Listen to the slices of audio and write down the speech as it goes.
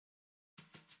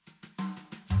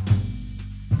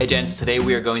Hey gents, today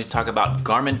we are going to talk about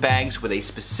garment bags with a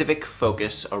specific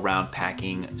focus around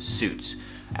packing suits.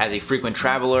 As a frequent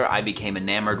traveler, I became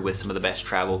enamored with some of the best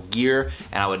travel gear,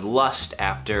 and I would lust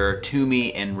after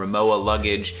Tumi and Rimowa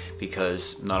luggage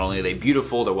because not only are they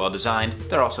beautiful, they're well designed,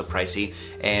 they're also pricey,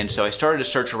 and so I started to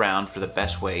search around for the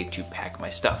best way to pack my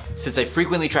stuff. Since I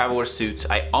frequently travel with suits,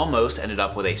 I almost ended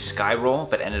up with a sky roll,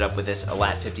 but ended up with this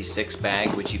Lat 56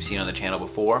 bag, which you've seen on the channel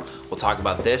before. We'll talk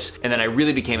about this. And then I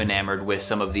really became enamored with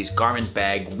some of these garment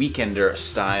bag weekender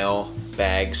style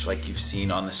bags like you've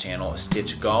seen on this channel,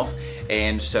 Stitch Golf.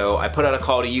 And so I put out a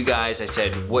call to you guys. I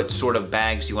said, what sort of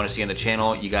bags do you want to see on the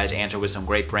channel? You guys answered with some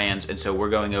great brands, and so we're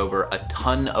going over a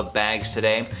ton of bags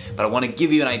today, but I want to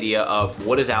give you an idea of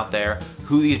what is out there,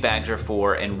 who these bags are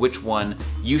for, and which one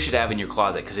you should have in your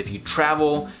closet. Because if you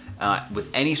travel with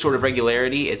any sort of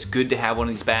regularity, it's good to have one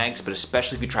of these bags, but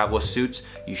especially if you travel with suits,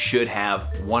 you should have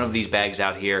one of these bags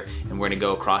out here, and we're gonna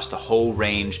go across the whole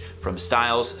range from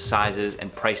styles, sizes,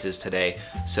 and prices today.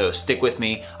 So stick with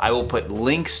me. I will put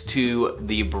links to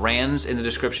the brands in the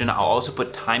description. I'll also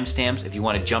put timestamps if you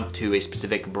wanna jump to a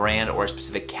specific brand or a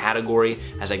specific category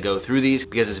as I go through these,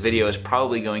 because this video is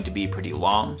probably going to be pretty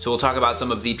long. So we'll talk about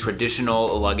some of the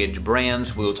traditional luggage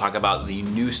brands. We'll talk about the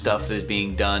new stuff that is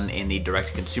being done in the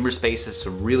direct-to-consumer spaces,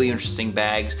 some really interesting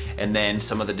bags, and then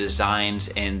some of the designs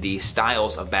and the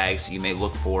styles of bags that you may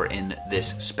look for in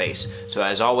this space. So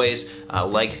as always,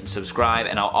 like and subscribe,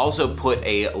 and I'll also put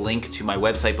a link to my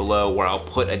website below where I'll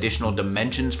put additional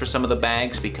dimensions for some of the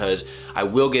bags, because I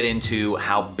will get into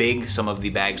how big some of the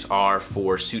bags are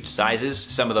for suit sizes.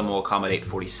 Some of them will accommodate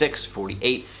 46,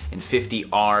 48, and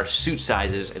 50R suit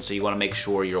sizes, and so you want to make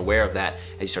sure you're aware of that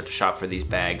as you start to shop for these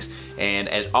bags. And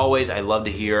as always, I love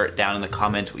to hear down in the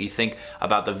comments what you think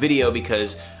about the video,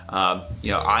 because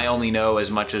you know, I only know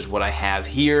as much as what I have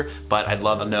here, but I'd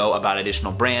love to know about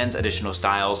additional brands, additional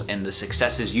styles, and the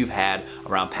successes you've had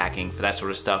around packing for that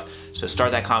sort of stuff. So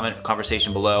start that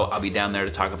conversation below. I'll be down there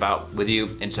to talk about with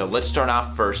you. And so let's start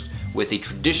off first with the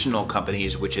traditional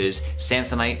companies, which is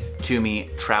Samsonite,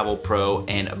 Tumi, Travel Pro,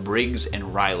 and Briggs &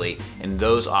 Riley, and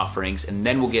those offerings. And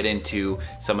then we'll get into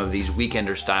some of these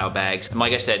weekender style bags. And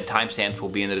like I said, timestamps will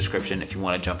be in the description if you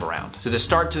want to jump around. So the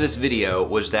start to this video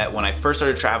was that when I first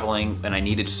started traveling and I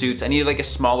needed suits, I needed like a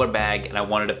smaller bag, and I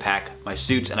wanted to pack my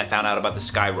suits, and I found out about the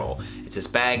Sky Roll. It's this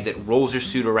bag that rolls your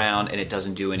suit around and it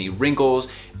doesn't do any wrinkles,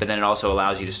 but then it also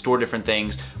allows you to store different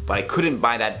things. But I couldn't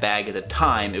buy that bag at the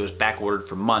time. It was back ordered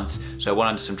for months. So I went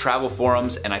onto some travel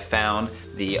forums and I found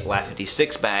the Lat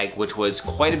 56 bag, which was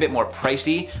quite a bit more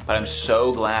pricey, but I'm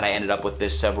so glad I ended up with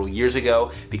this several years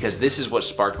ago, because this is what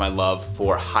sparked my love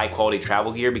for high quality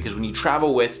travel gear. Because when you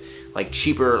travel with like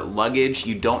cheaper luggage,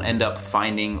 you don't end up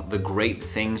finding the great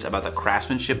things about the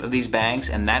craftsmanship of these bags,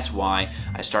 and that's why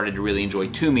I started to really enjoy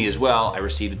Tumi as well. I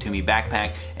received a Tumi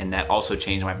backpack, and that also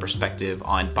changed my perspective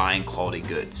on buying quality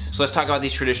goods. So let's talk about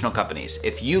these traditional companies.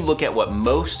 If you look at what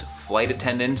most flight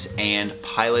attendants and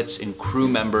pilots and crew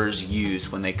members use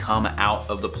when they come out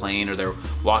of the plane or they're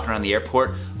walking around the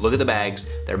airport, look at the bags.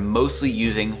 They're mostly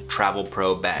using Travel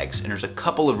Pro bags, and there's a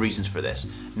couple of reasons for this.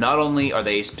 Not only are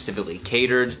they specifically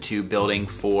catered to building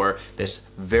for this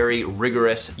very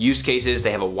rigorous use cases,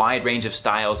 they have a wide range of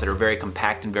styles that are very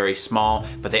compact and very small,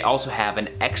 but they also have an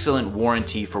excellent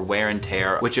warranty for wear and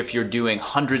tear, which if you're doing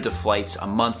hundreds of flights a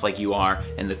month like you are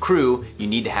in the crew, you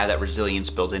need to have that resilience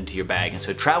built into your bag. And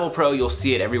so Travel Pro, you'll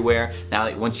see it everywhere now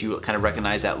that once you kind of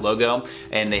recognize that logo,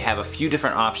 and they have a few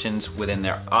different options within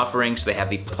their offerings. So they have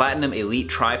the Platinum Elite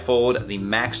Trifold, the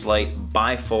Max Light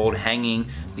Bifold Hanging,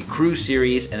 the Crew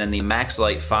Series, and then the Max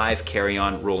Light 5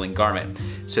 Carry-On Rolling Garment.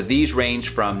 So these range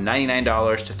from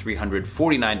 $99 to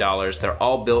 $349. They're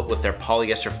all built with their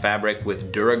polyester fabric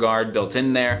with DuraGuard built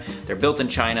in there. They're built in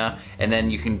China, and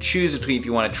then you can choose between if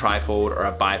you want a trifold or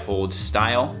a bifold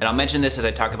style. And I'll mention this as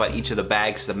I talk about each of the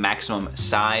bags, the maximum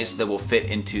size that will fit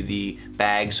into the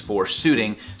bags for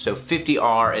suiting. So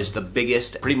 50R is the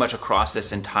biggest pretty much across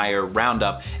this entire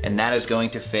roundup, and that is going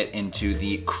to fit into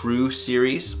the Crew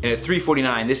Series. And at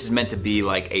 $349, this is meant to be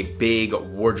like a big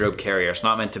wardrobe carrier. It's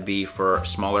not meant to be for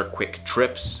smaller quick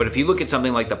trips. But if you look at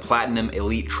something like the Platinum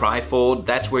Elite Trifold,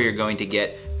 that's where you're going to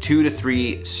get 2 to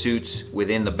 3 suits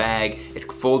within the bag.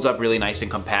 It folds up really nice and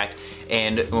compact.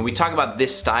 And when we talk about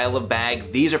this style of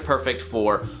bag, these are perfect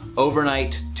for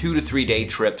overnight 2 to 3 day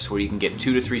trips where you can get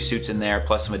 2 to 3 suits in there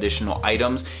plus some additional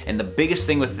items. And the biggest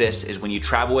thing with this is when you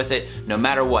travel with it, no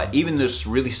matter what, even those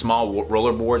really small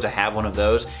roller boards, I have one of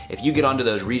those. If you get onto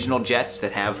those regional jets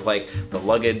that have like the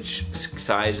luggage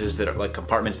sizes that are like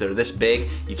compartments that are this big,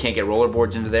 you can't get roller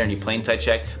boards into there and you plane tight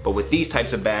check. But with these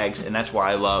types of bags, and that's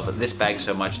why I love this bag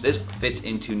so much, this fits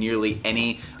into nearly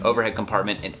any overhead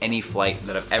compartment in any flight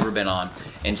that I've ever been on.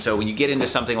 And so when you get into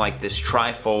something like this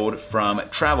tri-fold from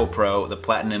Travel Pro, the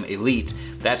Platinum Elite,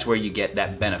 that's where you get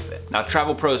that benefit. Now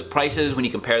Travel Pro's prices, when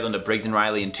you compare them to Briggs &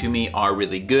 Riley and Tumi, are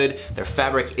really good. Their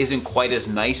fabric isn't quite as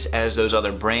nice as those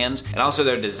other brands, and also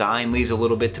their design leaves a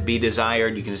little bit to be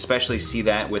desired. You can especially see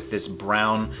that with this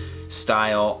brown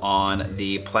style on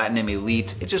the Platinum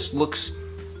Elite. It just looks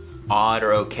odd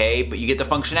or okay, but you get the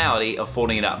functionality of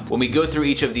folding it up. When we go through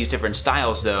each of these different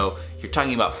styles though, you're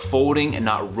talking about folding and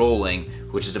not rolling,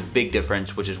 which is a big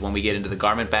difference, which is when we get into the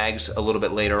garment bags a little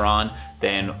bit later on,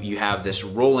 then you have this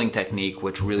rolling technique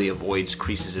which really avoids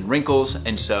creases and wrinkles,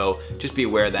 and so just be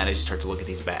aware of that as you start to look at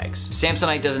these bags.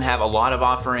 Samsonite doesn't have a lot of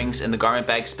offerings in the garment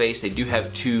bag space. They do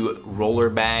have 2 roller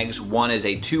bags. One is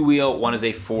a 2-wheel, one is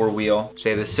a 4-wheel. So they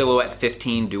have the Silhouette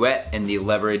 15 Duet and the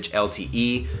Leverage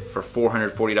LTE for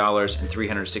 $440 and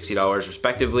 $360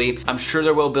 respectively. I'm sure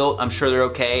they're well built, I'm sure they're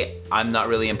okay. I'm not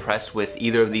really impressed with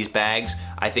either of these bags.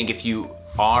 I think if you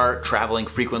are traveling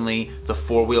frequently, the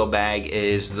 4-wheel bag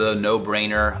is the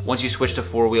no-brainer. Once you switch to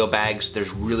 4-wheel bags, there's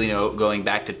really no going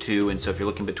back to 2, and so if you're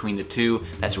looking between the 2,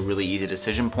 that's a really easy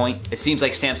decision point. It seems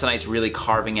like Samsonite's really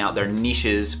carving out their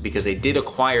niches because they did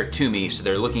acquire Tumi, so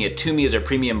they're looking at Tumi as their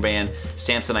premium brand.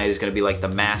 Samsonite is gonna be like the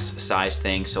mass size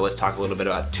thing, so let's talk a little bit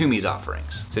about Tumi's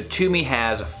offerings. So Tumi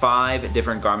has 5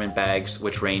 different garment bags,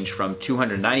 which range from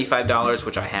 $295,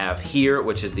 which I have here,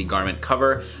 which is the garment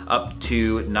cover, up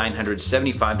to $975,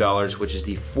 which is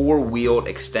the 4-wheeled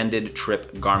extended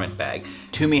trip garment bag.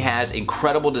 Tumi has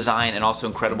incredible design and also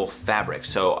incredible fabric.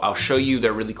 So I'll show you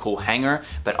their really cool hanger,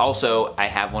 but also I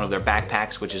have one of their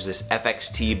backpacks, which is this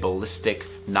FXT ballistic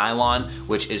nylon,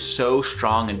 which is so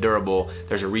strong and durable,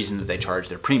 there's a reason that they charge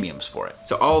their premiums for it.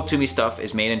 So all of Tumi stuff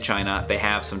is made in China. They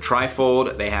have some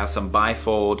tri-fold, they have some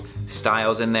bifold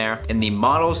styles in there. And the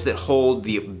models that hold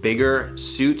the bigger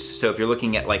suits, so if you're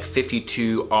looking at like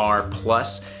 52R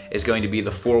plus, is going to be the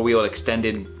 4-wheeled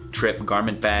extended trip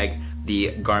garment bag.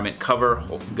 The garment cover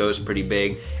goes pretty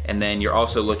big, and then you're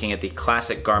also looking at the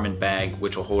classic garment bag,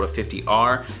 which will hold a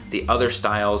 50R. The other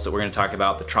styles that we're going to talk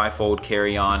about, the tri-fold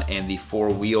carry-on and the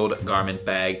 4-wheeled garment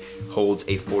bag, holds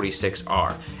a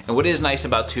 46R. And what is nice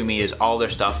about Tumi is all their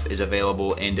stuff is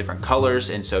available in different colors,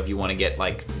 and so if you want to get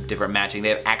like different matching, they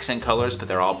have accent colors, but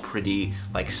they're all pretty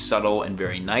like subtle and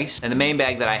very nice. And the main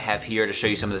bag that I have here to show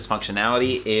you some of this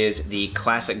functionality is the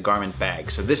classic garment bag.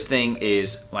 So this thing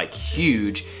is like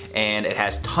huge, and it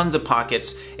has tons of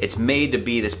pockets. It's made to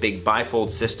be this big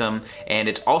bifold system, and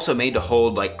it's also made to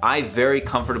hold, like, I very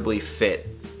comfortably fit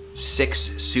 6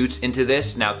 suits into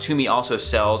this. Now Tumi also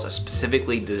sells a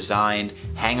specifically designed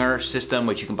hanger system,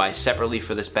 which you can buy separately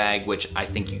for this bag, which I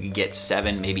think you could get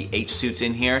 7, maybe 8 suits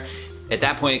in here. At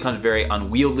that point, it becomes very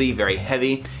unwieldy, very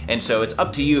heavy, and so it's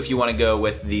up to you if you want to go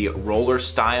with the roller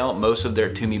style. Most of their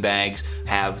Tumi bags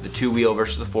have the 2-wheel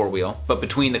versus the 4-wheel, but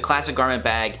between the classic garment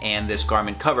bag and this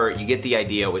garment cover, you get the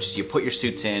idea, which is you put your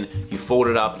suits in, you fold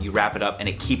it up, you wrap it up, and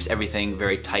it keeps everything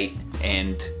very tight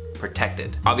and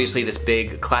protected. Obviously, this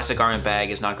big classic garment bag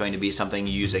is not going to be something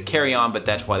you use at carry-on, but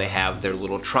that's why they have their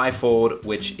little tri-fold,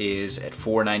 which is at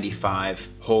 $495,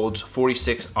 holds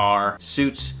 46R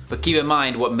suits. But keep in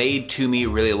mind, what made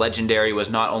Tumi really legendary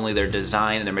was not only their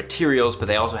design and their materials, but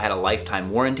they also had a lifetime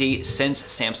warranty. Since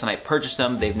Samsonite purchased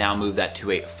them, they've now moved that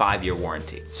to a 5-year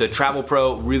warranty. So Travel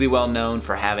Pro, really well known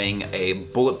for having a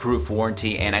bulletproof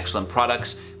warranty and excellent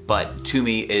products, but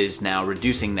Tumi is now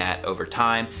reducing that over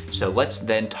time. So let's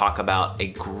then talk about a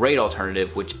great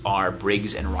alternative, which are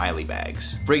Briggs & Riley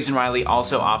bags. Briggs & Riley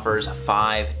also offers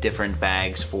 5 different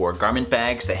bags for garment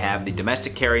bags. They have the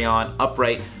domestic carry-on,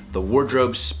 upright, the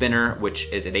wardrobe spinner, which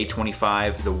is at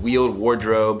 $825, the wheeled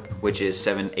wardrobe, which is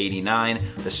 $789,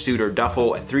 the suitor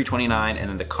duffel at $329, and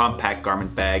then the compact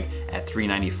garment bag at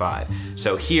 $395.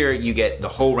 So here you get the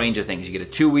whole range of things. You get a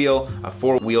 2-wheel, a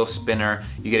 4-wheel spinner,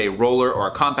 you get a roller or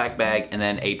a compact bag, and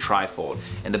then a tri-fold.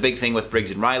 And the big thing with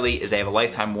Briggs & Riley is they have a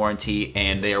lifetime warranty,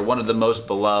 and they are one of the most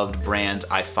beloved brands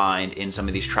I find in some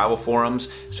of these travel forums.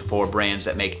 So for brands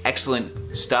that make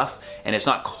excellent stuff, and it's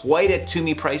not quite at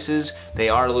Tumi prices, they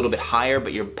are a little little bit higher,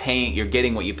 but you're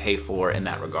getting what you pay for in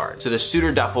that regard. So the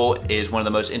suitor duffel is one of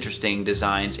the most interesting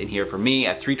designs in here for me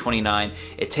at $329.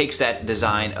 It takes that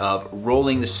design of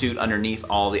rolling the suit underneath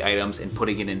all the items and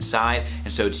putting it inside,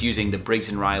 and so it's using the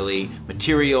Briggs & Riley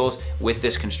materials with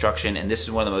this construction, and this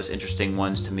is one of the most interesting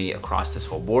ones to me across this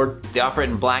whole board. They offer it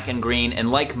in black and green,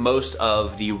 and like most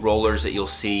of the rollers that you'll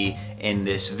see in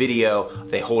this video,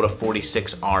 they hold a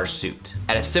 46R suit.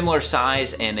 At a similar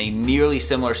size and a nearly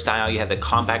similar style, you have the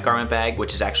compact garment bag,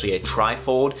 which is actually a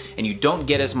tri-fold, and you don't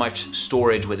get as much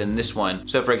storage within this one.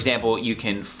 So for example, you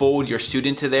can fold your suit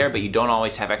into there, but you don't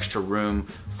always have extra room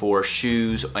for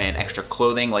shoes and extra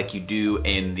clothing like you do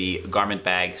in the garment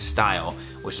bag style,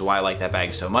 which is why I like that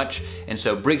bag so much. And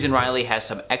so Briggs & Riley has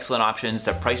some excellent options.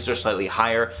 Their prices are slightly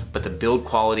higher, but the build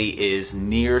quality is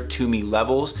near Tumi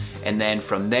levels. And then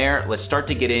from there, let's start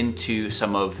to get into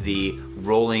some of the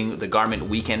garment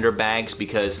weekender bags,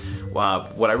 because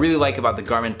what I really like about the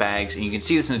garment bags, and you can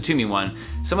see this in the Tumi one,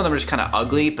 some of them are just kind of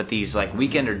ugly, but these like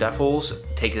weekender duffels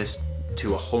take this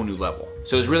to a whole new level.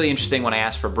 So it was really interesting when I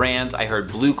asked for brands. I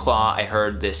heard Blue Claw, I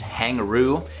heard this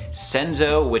Hangaroo,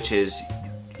 Senzo, which is,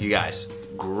 you guys,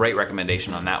 great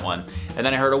recommendation on that one. And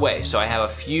then I heard Away. So I have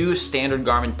a few standard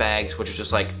garment bags, which are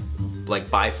just like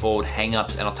bifold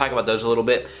hang-ups, and I'll talk about those a little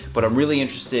bit. But I'm really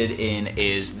interested in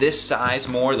is this size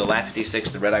more, the Lat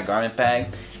 56, the red-eye garment bag,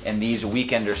 and these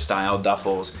weekender style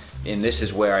duffels. And this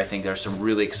is where I think there's some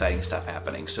really exciting stuff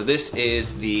happening. So this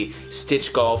is the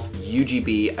Stitch Golf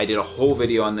UGB. I did a whole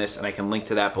video on this and I can link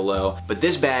to that below. But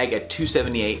this bag at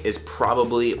 $278 is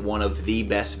probably one of the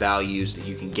best values that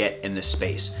you can get in this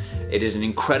space. It is an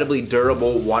incredibly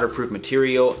durable, waterproof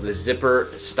material. The zipper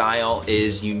style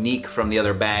is unique from the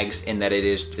other bags in that it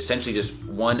is essentially just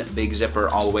one big zipper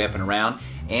all the way up and around,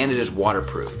 and it is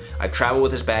waterproof. I've traveled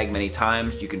with this bag many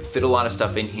times. You can fit a lot of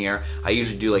stuff in here. I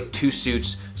usually do like 2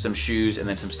 suits, some shoes, and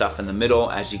then some stuff in the middle,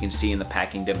 as you can see in the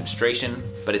packing demonstration.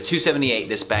 But at $278,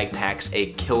 this bag packs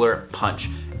a killer punch.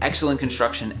 Excellent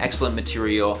construction, excellent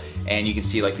material, and you can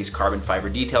see like these carbon fiber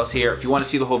details here. If you want to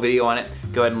see the whole video on it,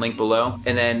 go ahead and link below.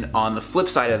 And then on the flip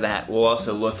side of that, we'll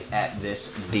also look at this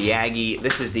Biaggi.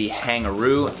 This is the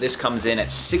Hangaroo. This comes in at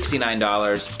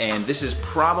 $69, and this is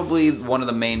probably one of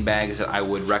the main bags that I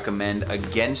would recommend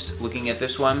against looking at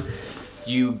this one.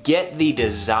 You get the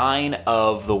design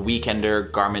of the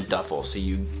weekender garment duffel. So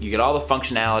you get all the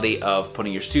functionality of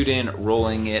putting your suit in,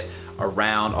 rolling it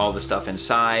around, all the stuff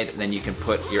inside, then you can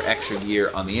put your extra gear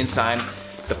on the inside.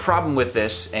 The problem with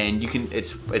this, and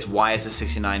it's why it's a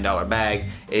 $69 bag,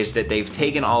 is that they've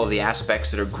taken all of the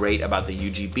aspects that are great about the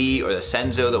UGB or the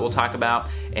Senzo that we'll talk about,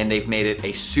 and they've made it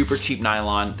a super cheap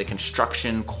nylon. The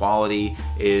construction quality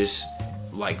is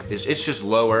like, it's just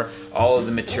lower. All of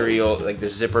the material, like the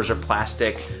zippers are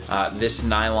plastic. This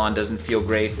nylon doesn't feel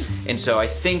great. And so I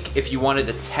think if you wanted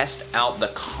to test out the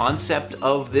concept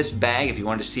of this bag, if you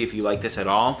wanted to see if you like this at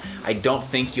all, I don't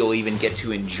think you'll even get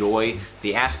to enjoy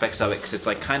the aspects of it, because it's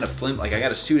like kind of flimsy. Like I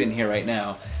got a suit in here right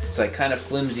now. It's like kind of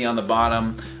flimsy on the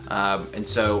bottom. And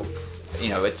so, you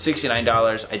know, at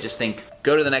 $69, I just think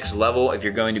go to the next level if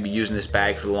you're going to be using this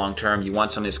bag for the long term. You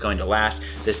want something that's going to last.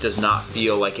 This does not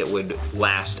feel like it would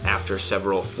last after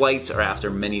several flights or after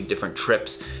many different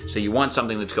trips. So you want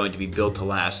something that's going to be built to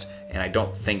last, and I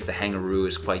don't think the Hangaroo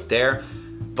is quite there,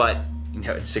 but you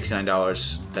know, it's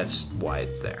 $69, that's why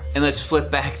it's there. And let's flip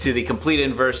back to the complete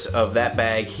inverse of that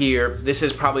bag here. This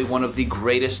is probably one of the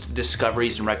greatest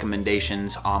discoveries and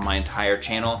recommendations on my entire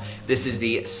channel. This is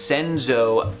the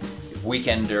Senzo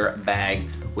Weekender bag,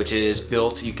 which is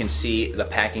built, you can see the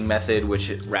packing method, which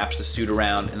it wraps the suit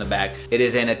around in the back. It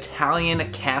is an Italian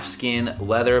calfskin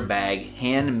leather bag,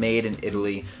 handmade in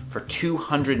Italy for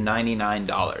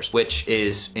 $299, which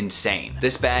is insane.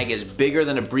 This bag is bigger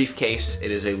than a briefcase.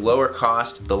 It is a lower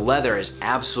cost. The leather is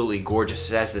absolutely gorgeous.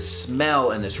 It has this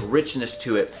smell and this richness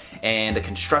to it, and the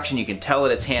construction, you can tell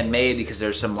that it's handmade because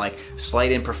there's some like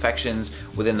slight imperfections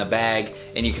within the bag,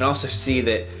 and you can also see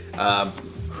that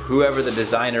whoever the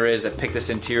designer is that picked this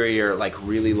interior like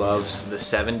really loves the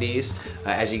 70s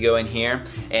as you go in here.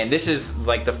 And this is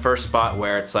like the first spot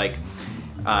where it's like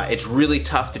it's really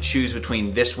tough to choose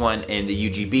between this one and the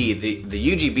UGB.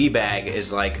 The UGB bag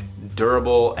is like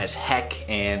durable as heck,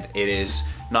 and it is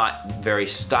not very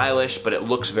stylish, but it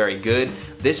looks very good.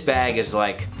 This bag is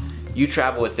like, you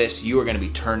travel with this, you are gonna be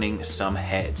turning some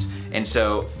heads. And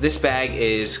so this bag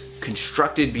is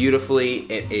constructed beautifully.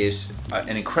 It is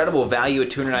an incredible value at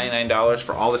 $299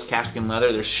 for all this calfskin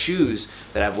leather. There's shoes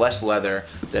that have less leather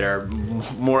that are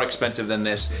more expensive than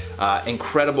this.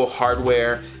 Incredible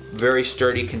hardware, very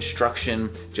sturdy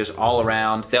construction, just all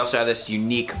around. They also have this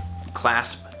unique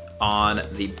clasp on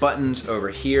the buttons over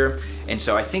here. And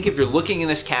so I think if you're looking in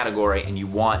this category and you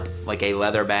want like a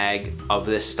leather bag of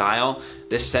this style,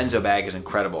 this Senzo bag is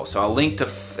incredible. So I'll link to,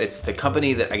 it's the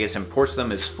company that I guess imports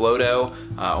them is Floto,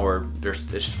 or there's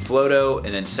Floto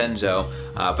and then Senzo,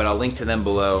 but I'll link to them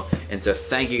below. And so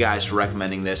thank you guys for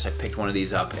recommending this. I picked one of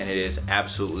these up and it is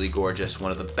absolutely gorgeous.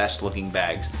 One of the best looking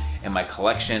bags in my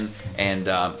collection. And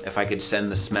if I could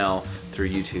send the smell through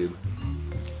YouTube,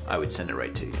 I would send it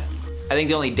right to you. I think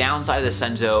the only downside of the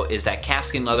Senzo is that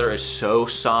calfskin leather is so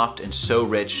soft and so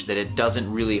rich that it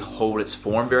doesn't really hold its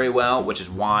form very well, which is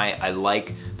why I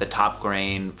like the top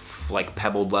grain, like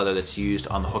pebbled leather that's used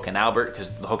on the Hook & Albert,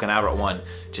 because the Hook & Albert one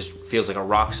just feels like a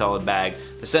rock solid bag.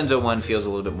 The Senzo one feels a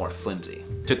little bit more flimsy.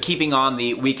 So keeping on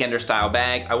the weekender style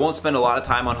bag, I won't spend a lot of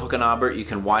time on Hook & Albert. You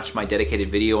can watch my dedicated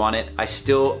video on it.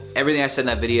 Everything I said in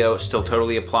that video still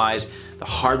totally applies. The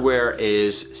hardware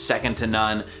is second to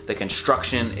none. The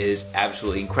construction is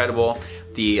absolutely incredible.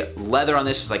 The leather on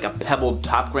this is like a pebbled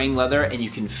top grain leather, and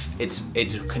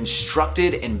it's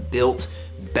constructed and built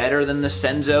better than the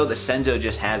Senzo. The Senzo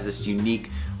just has this unique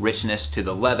richness to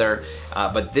the leather,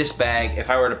 but this bag,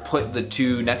 if I were to put the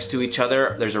two next to each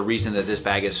other, there's a reason that this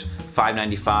bag is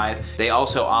 $5.95. They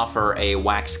also offer a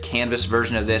wax canvas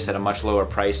version of this at a much lower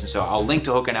price, and so I'll link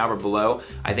to Hook & Albert below.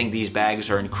 I think these bags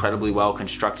are incredibly well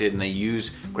constructed and they use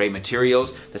great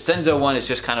materials. The Senzo one is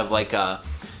just kind of like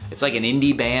it's like an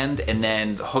indie band, and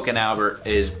then the Hook & Albert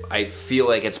is, I feel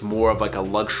like it's more of like a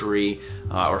luxury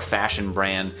or fashion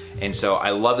brand. And so I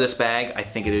love this bag. I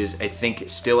think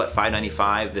still at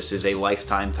 $5.95, this is a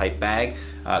lifetime type bag.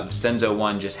 The Senzo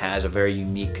one just has a very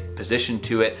unique position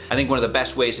to it. I think one of the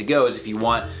best ways to go is if you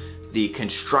want the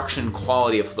construction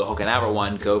quality of the Hook & Albert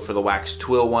one, go for the wax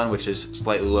twill one, which is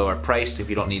slightly lower priced if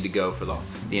you don't need to go for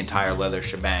the entire leather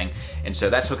shebang. And so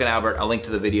that's Hook & Albert. I'll link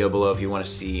to the video below if you want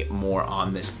to see more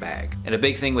on this bag. And a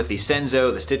big thing with the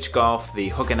Senzo, the Stitch Golf, the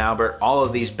Hook & Albert, all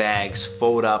of these bags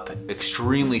fold up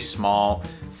extremely small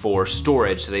for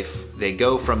storage. So they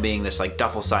go from being this like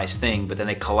duffel size thing, but then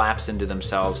they collapse into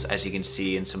themselves, as you can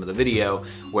see in some of the video,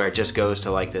 where it just goes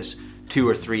to like this 2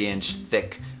 or 3 inch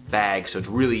thick bag, so it's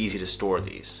really easy to store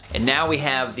these. And now we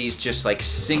have these just like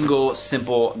single,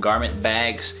 simple garment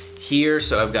bags here.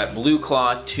 So I've got Blue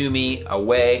Claw, Tumi,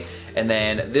 Away, and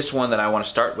then this one that I want to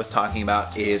start with talking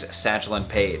about is Satchel &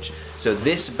 Page. So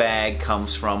this bag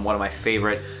comes from one of my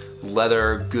favorite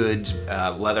leather goods,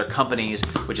 leather companies,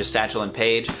 which is Satchel &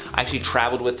 Page. I actually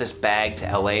traveled with this bag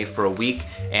to LA for a week,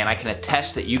 and I can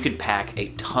attest that you can pack a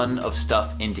ton of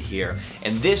stuff into here.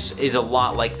 And this is a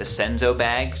lot like the Senzo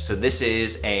bag. So this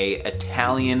is a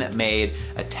Italian-made,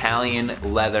 Italian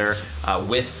leather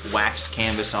with waxed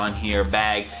canvas on here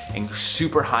bag, and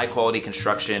super high quality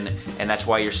construction, and that's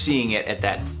why you're seeing it at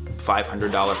that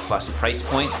 $500 plus price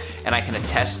point. And I can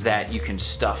attest that you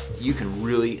can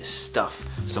really stuff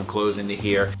some clothes into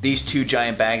here. These two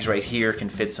giant bags right here can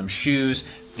fit some shoes.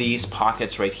 These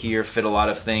pockets right here fit a lot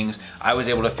of things. I was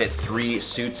able to fit 3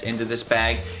 suits into this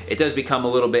bag. It does become a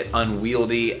little bit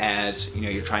unwieldy as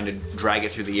you're trying to drag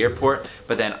it through the airport,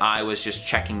 but then I was just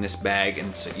checking this bag,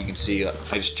 and so you can see I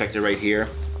just checked it right here.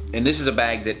 And this is a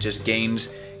bag that just gains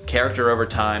character over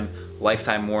time,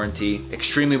 lifetime warranty,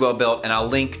 extremely well built. And I'll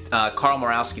link, Carl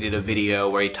Morowski did a video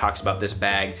where he talks about this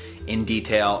bag in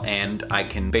detail, and I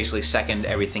can basically second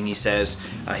everything he says.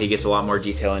 He gets a lot more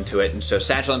detail into it. And so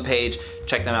Satchel & Page,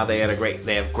 check them out. They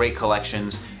have great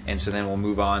collections. And so then we'll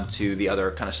move on to the other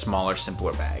kind of smaller,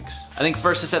 simpler bags. I think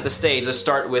first to set the stage, let's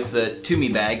start with the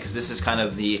Tumi bag, because this is kind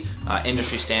of the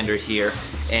industry standard here.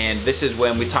 And this is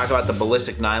when we talk about the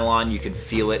ballistic nylon. You can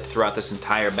feel it throughout this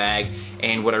entire bag.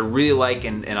 And what I really like,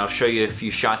 and I'll show you a few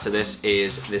shots of this,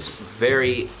 is this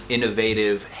very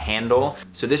innovative handle.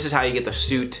 So this is how you get the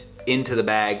suit into the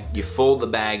bag. You fold the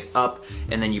bag up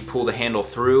and then you pull the handle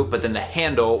through, but then the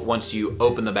handle, once you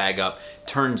open the bag up,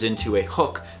 turns into a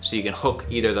hook, so you can hook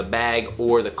either the bag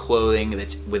or the clothing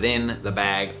that's within the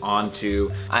bag onto,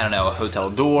 I don't know, a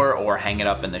hotel door, or hang it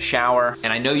up in the shower.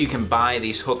 And I know you can buy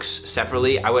these hooks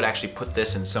separately. I would actually put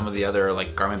this in some of the other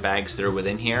like garment bags that are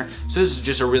within here. So this is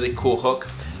just a really cool hook.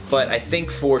 But I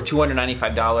think for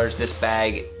 $295, this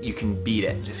bag, you can beat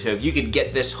it. So if you could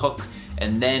get this hook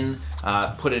and then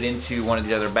put it into one of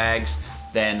these other bags,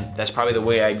 then that's probably the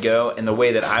way I'd go. And the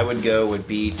way that I would go would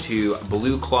be to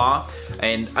Blue Claw.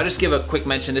 And I'll just give a quick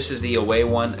mention. This is the Away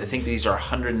one. I think these are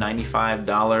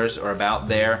 $195 or about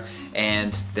there.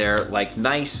 And they're like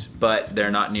nice, but they're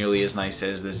not nearly as nice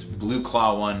as this Blue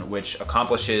Claw one, which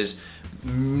accomplishes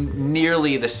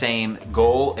nearly the same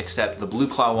goal, except the Blue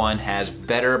Claw one has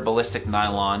better ballistic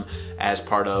nylon as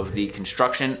part of the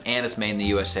construction, and it's made in the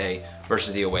USA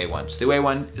versus the Away one. So the Away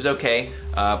one is okay.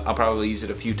 I'll probably use it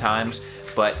a few times,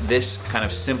 but this kind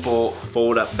of simple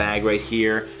fold-up bag right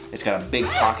here, it's got a big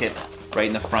pocket right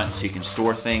in the front so you can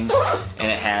store things,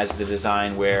 and it has the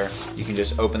design where you can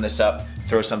just open this up,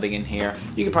 throw something in here.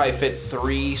 You can probably fit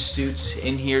 3 suits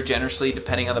in here generously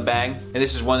depending on the bag, and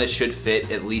this is one that should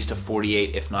fit at least a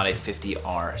 48 if not a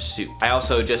 50R suit. I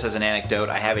also, just as an anecdote,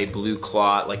 I have a Blue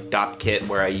Claw like dop kit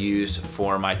where I use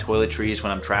for my toiletries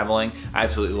when I'm traveling. I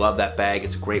absolutely love that bag.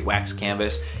 It's a great wax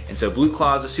canvas, and so Blue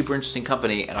Claw is a super interesting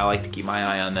company, and I like to keep my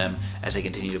eye on them as they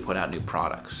continue to put out new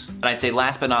products. And I'd say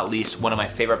last but not least, one of my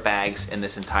favorite bags in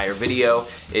this entire video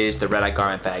is the Red Eye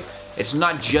Garment Bag. It's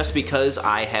not just because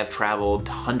I have traveled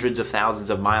hundreds of thousands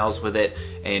of miles with it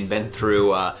and been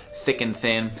through thick and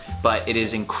thin, but it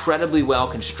is incredibly well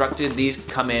constructed. These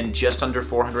come in just under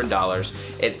 $400.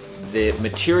 The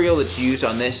material that's used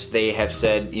on this, they have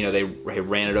said, you know, they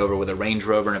ran it over with a Range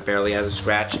Rover and it barely has a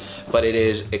scratch, but it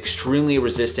is extremely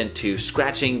resistant to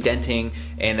scratching, denting,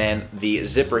 and then the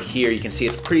zipper here, you can see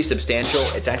it's pretty substantial.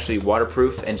 It's actually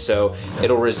waterproof, and so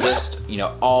it'll resist, you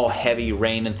know, all heavy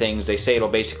rain and things. They say it'll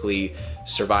basically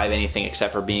survive anything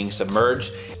except for being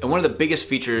submerged. And one of the biggest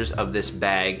features of this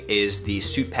bag is the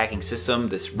suit packing system,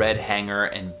 this red hanger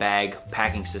and bag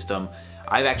packing system.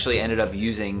 I've actually ended up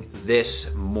using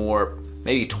this more,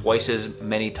 maybe twice as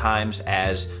many times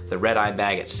as the Red Eye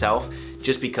bag itself,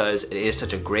 just because it is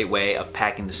such a great way of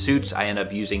packing the suits. I end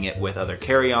up using it with other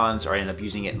carry-ons, or I end up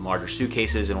using it in larger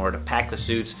suitcases in order to pack the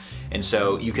suits. And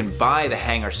so you can buy the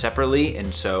hanger separately,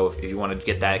 and so if you want to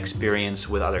get that experience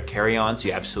with other carry-ons,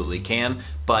 you absolutely can,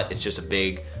 but it's just a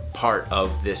big part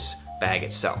of this bag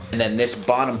itself. And then this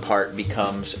bottom part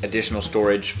becomes additional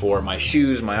storage for my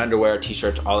shoes, my underwear,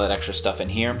 t-shirts, all that extra stuff in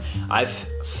here. I've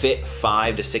fit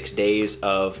 5 to 6 days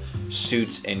of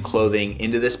suits and clothing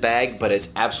into this bag, but it's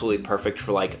absolutely perfect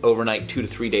for like overnight 2 to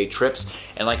 3 day trips.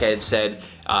 And like I had said,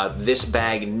 this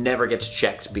bag never gets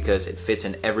checked because it fits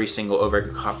in every single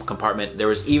overhead compartment. There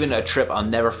was even a trip I'll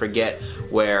never forget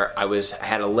where I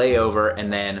had a layover,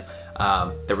 and then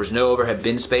there was no overhead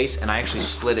bin space, and I actually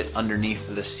slid it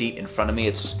underneath the seat in front of me.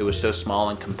 It was so small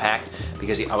and compact,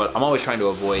 because I'm always trying to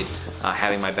avoid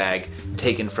having my bag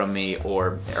taken from me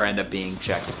or end up being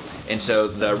checked. And so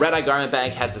the Red Eye Garment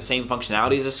Bag has the same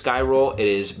functionality as a Skyroll. It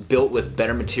is built with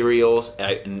better materials,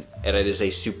 and it is a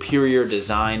superior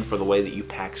design for the way that you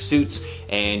pack suits,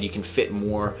 and you can fit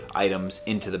more items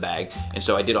into the bag. And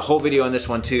so I did a whole video on this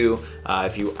one too.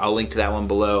 I'll link to that one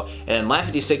below. And then Lat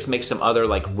 56 makes some other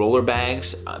like roller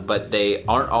bags, but they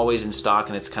aren't always in stock,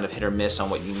 and it's kind of hit or miss on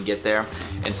what you can get there.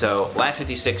 And so Lat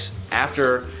 56,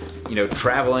 after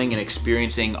traveling and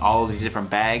experiencing all of these different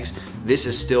bags, this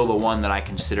is still the one that I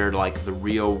considered like the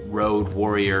real road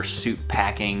warrior suit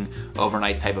packing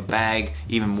overnight type of bag,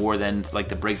 even more than like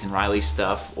the Briggs & Riley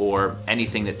stuff or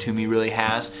anything that Tumi really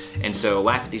has. And so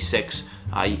Lat 56,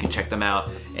 you can check them out.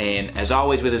 And as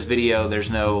always with this video, there's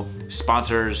no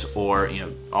sponsors or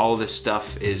all of this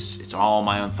stuff it's all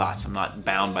my own thoughts. I'm not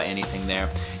bound by anything there.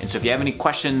 And so if you have any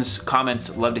questions, comments,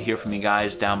 love to hear from you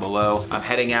guys down below. I'm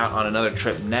heading out on another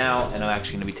trip now, and I'm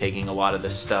actually gonna be taking a lot of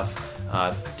this stuff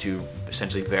to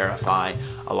essentially verify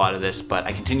a lot of this, but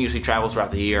I continuously travel throughout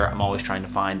the year. I'm always trying to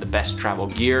find the best travel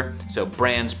gear, so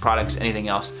brands, products, anything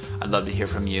else, I'd love to hear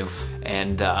from you.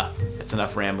 And that's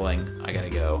enough rambling. I gotta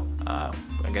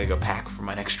go pack for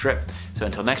my next trip. So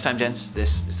until next time, gents,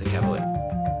 this is the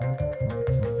Kavalier.